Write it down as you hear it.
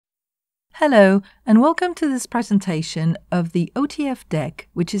Hello, and welcome to this presentation of the OTFDEC,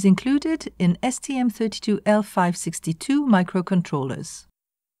 which is included in STM32L5 microcontrollers.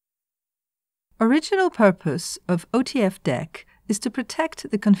 Original purpose of OTFDEC is to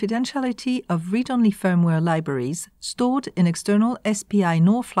protect the confidentiality of read-only firmware libraries stored in external SPI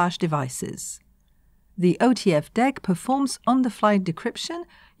NOR flash devices. The OTFDEC performs on-the-fly decryption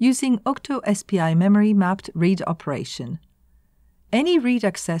using octo-SPI memory-mapped read operation. Any read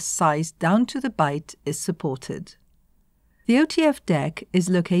access size down to the byte is supported. The OTFDEC is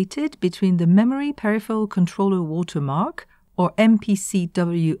located between the Memory Peripheral Controller Watermark, or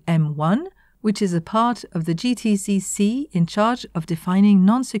MPCWM1, which is a part of the GTZ-C in charge of defining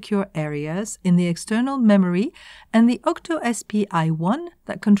non-secure areas in the external memory, and the octo-SPI1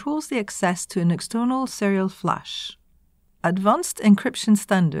 that controls the access to an external serial flash. Advanced Encryption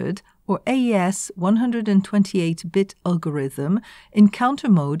Standard, or AES 128-bit algorithm in counter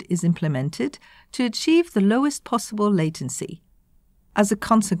mode is implemented to achieve the lowest possible latency. As a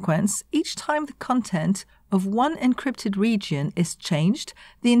consequence, each time the content of one encrypted region is changed,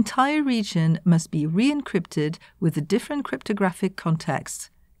 the entire region must be re-encrypted with a different cryptographic context,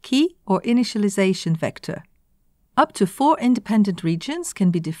 key or initialization vector. Up to 4 independent regions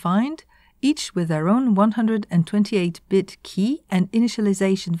can be defined, each with their own 128-bit key and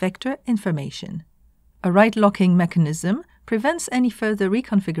initialization vector information. A write-locking mechanism prevents any further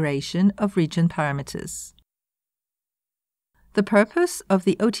reconfiguration of region parameters. The purpose of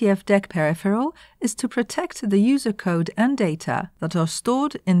the OTFDEC peripheral is to protect the user code and data that are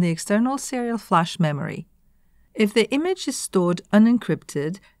stored in the external serial flash memory. If the image is stored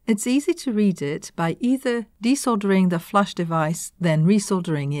unencrypted, it's easy to read it by either desoldering the flash device, then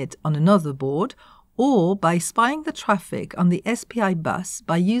resoldering it on another board, or by spying the traffic on the SPI bus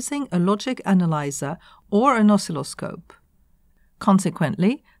by using a logic analyzer or an oscilloscope.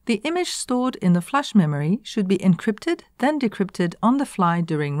 Consequently, the image stored in the flash memory should be encrypted, then decrypted on the fly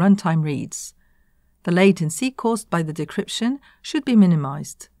during runtime reads. The latency caused by the decryption should be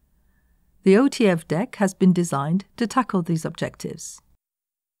minimized. The OTFDEC has been designed to tackle these objectives.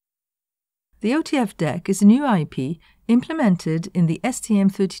 The OTFDEC is a new IP implemented in the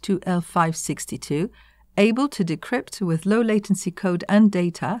STM32L5 able to decrypt with low latency code and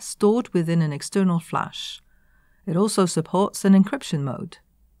data stored within an external flash. It also supports an encryption mode.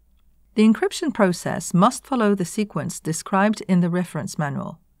 The encryption process must follow the sequence described in the reference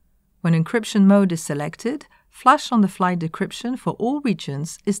manual. When encryption mode is selected, flash-on-the-fly decryption for all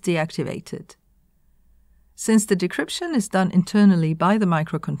regions is deactivated. Since the decryption is done internally by the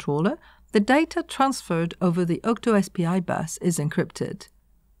microcontroller, the data transferred over the octo-SPI bus is encrypted.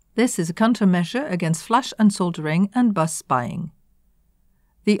 This is a countermeasure against flash unsoldering and bus spying.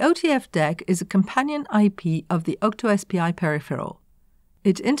 The OTFDEC is a companion IP of the octo-SPI peripheral.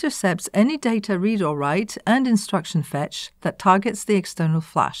 It intercepts any data read or write and instruction fetch that targets the external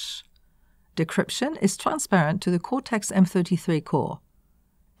flash. Decryption is transparent to the Cortex-M33 core.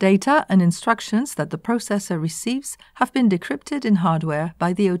 Data and instructions that the processor receives have been decrypted in hardware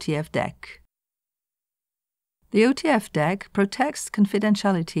by the OTFDEC. The OTFDEC protects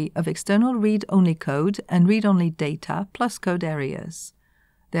confidentiality of external read-only code and read-only data plus code areas.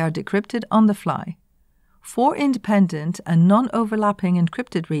 They are decrypted on the fly. 4 independent and non-overlapping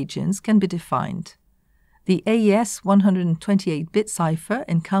encrypted regions can be defined. The AES 128-bit cipher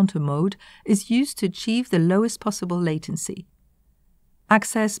in counter mode is used to achieve the lowest possible latency.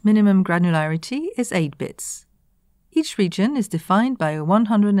 Access minimum granularity is 8 bits. Each region is defined by a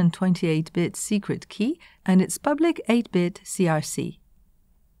 128-bit secret key and its public 8-bit CRC.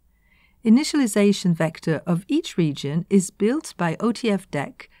 Initialization vector of each region is built by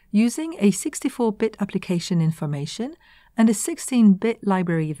OTFDEC using a 64-bit application information and a 16-bit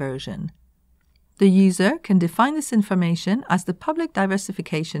library version. The user can define this information as the public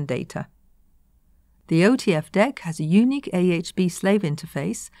diversification data. The OTFDEC has a unique AHB slave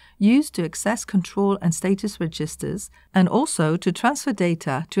interface used to access control and status registers and also to transfer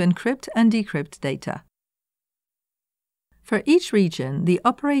data to encrypt and decrypt data. For each region, the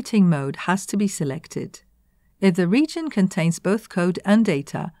operating mode has to be selected. If the region contains both code and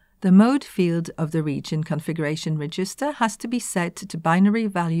data, the mode field of the region configuration register has to be set to binary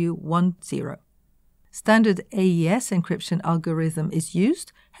value 10. Standard AES encryption algorithm is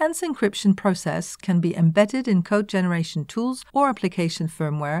used, hence encryption process can be embedded in code generation tools or application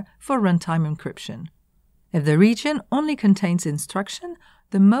firmware for runtime encryption. If the region only contains instruction,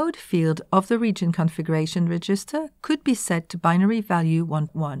 the mode field of the region configuration register could be set to binary value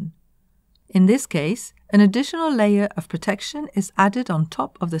 11. In this case, an additional layer of protection is added on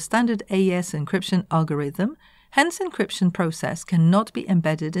top of the standard AES encryption algorithm, Hence, encryption process cannot be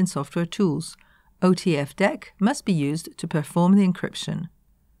embedded in software tools. OTFDEC must be used to perform the encryption.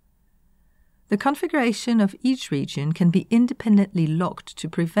 The configuration of each region can be independently locked to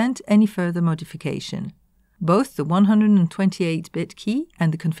prevent any further modification. Both the 128-bit key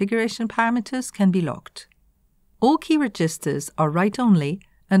and the configuration parameters can be locked. All key registers are write-only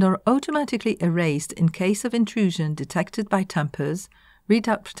and are automatically erased in case of intrusion detected by tampers,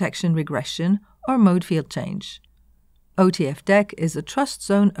 readout protection regression, or mode field change. OTFDEC is a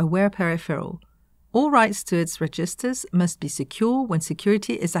TrustZone aware peripheral. All writes to its registers must be secure when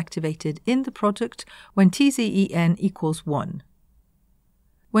security is activated in the product when TZEN equals 1.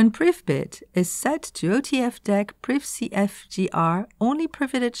 When privBit is set to OTFDEC privCFGR, only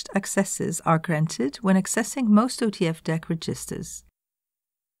privileged accesses are granted when accessing most OTFDEC registers.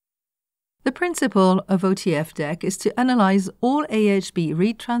 The principle of OTFDEC is to analyze all AHB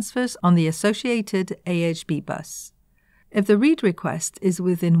read transfers on the associated AHB bus. If the read request is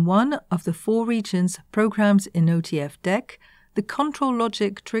within one of the 4 regions programmed in OTFDEC, the control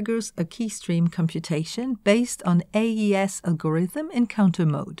logic triggers a keystream computation based on AES algorithm in counter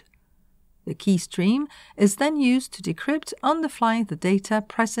mode. The keystream is then used to decrypt on the fly the data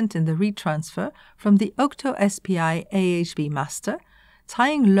present in the read transfer from the Octo-SPI AHB master,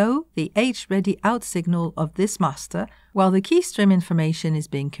 tying low the H-ready out signal of this master. While the keystream information is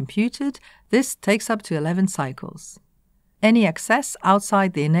being computed, this takes up to 11 cycles. Any access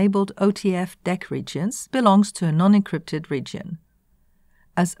outside the enabled OTFDEC regions belongs to a non-encrypted region.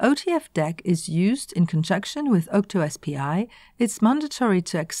 As OTFDEC is used in conjunction with Octo-SPI, it's mandatory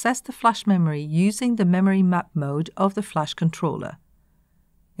to access the flash memory using the memory map mode of the flash controller.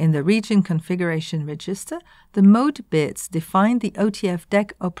 In the region configuration register, the mode bits define the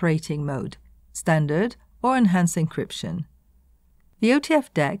OTFDEC operating mode, standard or enhanced encryption. The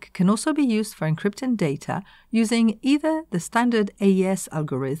OTFDEC can also be used for encrypting data using either the standard AES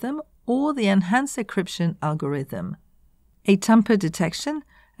algorithm or the enhanced encryption algorithm. A tamper detection,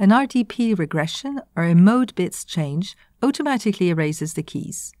 an RDP regression, or a mode bits change automatically erases the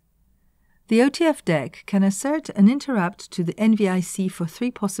keys. The OTFDEC can assert an interrupt to the NVIC for 3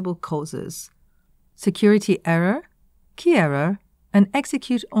 possible causes: security error, key error, and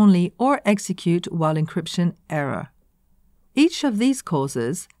execute only or execute while encryption error. Each of these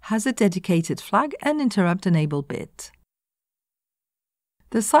causes has a dedicated flag and interrupt enable bit.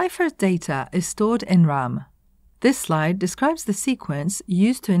 The cipher's data is stored in RAM. This slide describes the sequence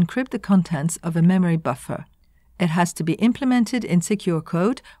used to encrypt the contents of a memory buffer. It has to be implemented in secure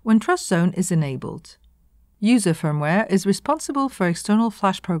code when TrustZone is enabled. User firmware is responsible for external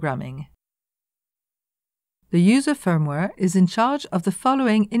flash programming. The user firmware is in charge of the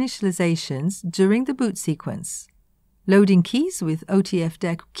following initializations during the boot sequence: loading keys with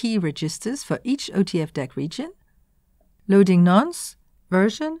OTFDEC key registers for each OTFDEC region, loading nonce,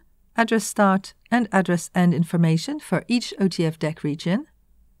 version, address start, and address end information for each OTFDEC region,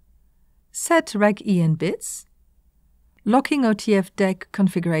 set reg-en bits, locking OTFDEC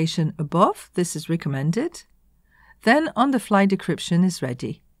configuration above, this is recommended, then on-the-fly decryption is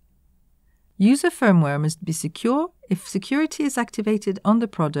ready. User firmware must be secure if security is activated on the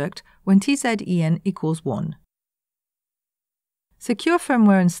product when TZEN equals 1. Secure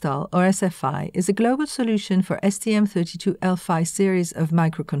Firmware Install, or SFI, is a global solution for STM32L5 series of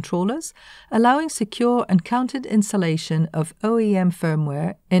microcontrollers, allowing secure and counted installation of OEM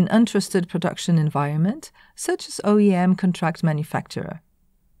firmware in untrusted production environment, such as OEM contract manufacturer.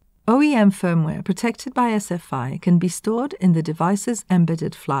 OEM firmware protected by SFI can be stored in the device's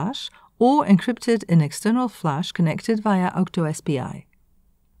embedded flash or encrypted in external flash connected via Octo-SPI.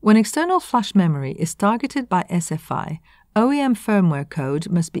 When external flash memory is targeted by SFI, OEM firmware code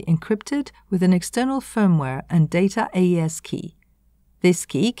must be encrypted with an external firmware and data AES key. This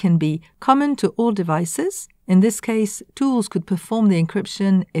key can be common to all devices. In this case, tools could perform the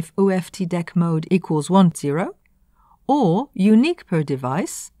encryption if OTFDEC mode equals 10, or unique per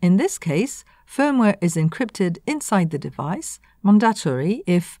device. In this case, firmware is encrypted inside the device, mandatory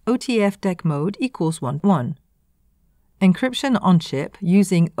if OTFDEC mode equals 11. Encryption on chip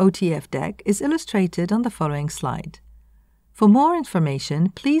using OTFDEC is illustrated on the following slide. For more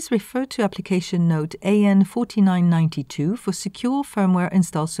information, please refer to application note AN4992 for secure firmware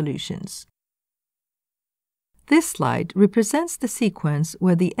install solutions. This slide represents the sequence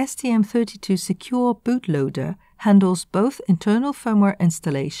where the STM32 secure bootloader handles both internal firmware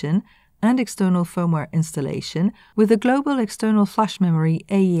installation and external firmware installation with a global external flash memory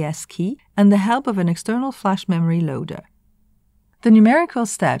AES key and the help of an external flash memory loader. The numerical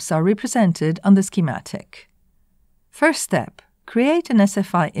steps are represented on the schematic. First step, Create an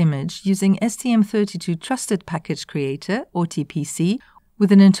SFI image using STM32 Trusted Package Creator, or TPC, with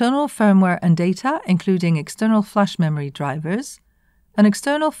an internal firmware and data, including external flash memory drivers, an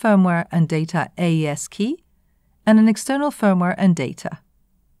external firmware and data AES key, and an external firmware and data.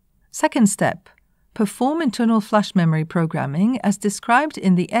 Second step, perform internal flash memory programming as described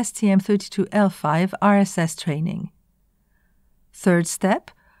in the STM32L5 RSS training. Third step,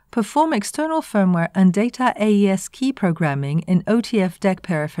 perform external firmware and data AES key programming in OTFDEC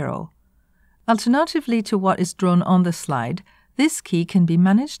peripheral. Alternatively to what is drawn on the slide, this key can be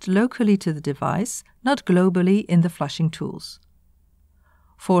managed locally to the device, not globally in the flashing tools.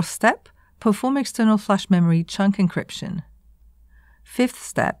 Fourth step, perform external flash memory chunk encryption. Fifth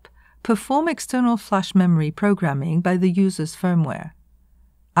step, perform external flash memory programming by the user's firmware.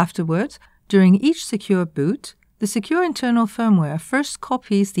 Afterwards, during each secure boot, the secure internal firmware first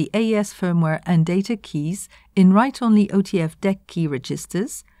copies the AES firmware and data keys in write-only OTFDEC key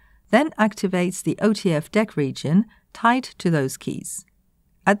registers, then activates the OTFDEC region tied to those keys.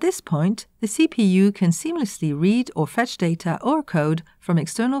 At this point, the CPU can seamlessly read or fetch data or code from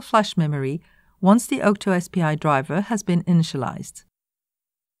external flash memory once the OctoSPI driver has been initialized.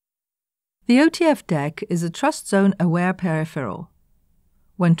 The OTFDEC is a TrustZone-aware peripheral.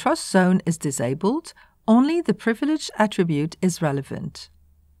 When TrustZone is disabled, only the privileged attribute is relevant.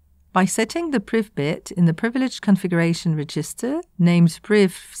 By setting the priv bit in the privileged configuration register named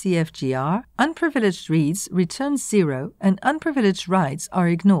priv CFGR, unprivileged reads return 0 and unprivileged writes are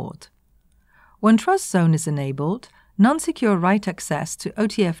ignored. When TrustZone is enabled, non-secure write access to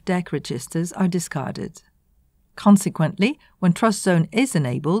OTFDEC registers are discarded. Consequently, when TrustZone is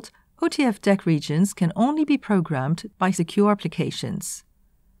enabled, OTFDEC regions can only be programmed by secure applications.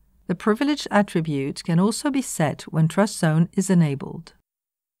 The privileged attribute can also be set when TrustZone is enabled.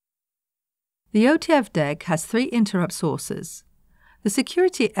 The OTFDEC has 3 interrupt sources. The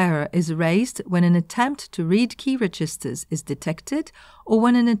security error is raised when an attempt to read key registers is detected, or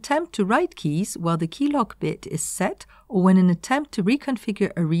when an attempt to write keys while the key lock bit is set, or when an attempt to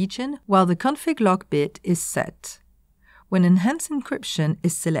reconfigure a region while the config lock bit is set. When enhanced encryption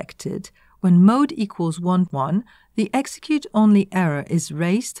is selected, when mode equals 1.1, the execute-only error is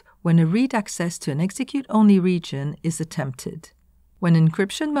raised when a read access to an execute-only region is attempted. When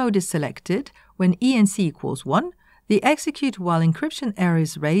encryption mode is selected, when ENC equals 1, the execute while encryption error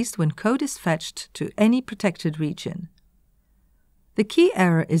is raised when code is fetched to any protected region. The key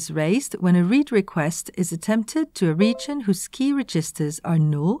error is raised when a read request is attempted to a region whose key registers are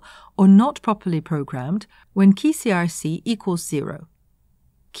null or not properly programmed when key CRC equals 0.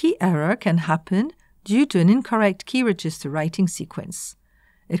 Key error can happen due to an incorrect key register writing sequence.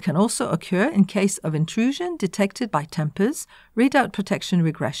 It can also occur in case of intrusion detected by tempers, readout protection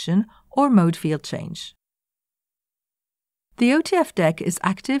regression, or mode field change. The OTFDEC is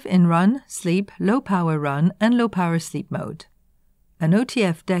active in run, sleep, low power run, and low power sleep mode. An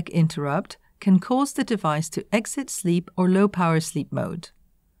OTFDEC interrupt can cause the device to exit sleep or low power sleep mode.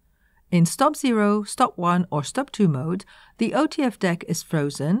 In stop 0, stop 1, or stop 2 mode, the OTFDEC is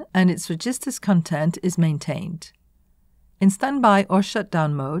frozen and its register's content is maintained. In standby or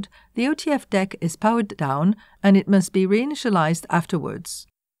shutdown mode, the OTFDEC is powered down and it must be reinitialized afterwards.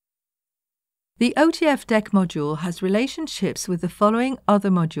 The OTFDEC module has relationships with the following other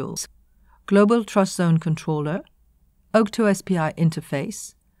modules: Global TrustZone Controller, OctoSPI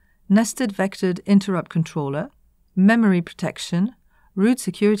Interface, Nested Vectored Interrupt Controller, Memory Protection, Root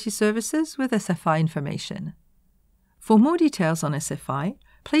Security Services with SFI information. For more details on SFI,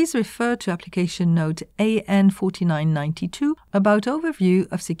 please refer to application note AN4992 about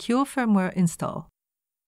overview of secure firmware install.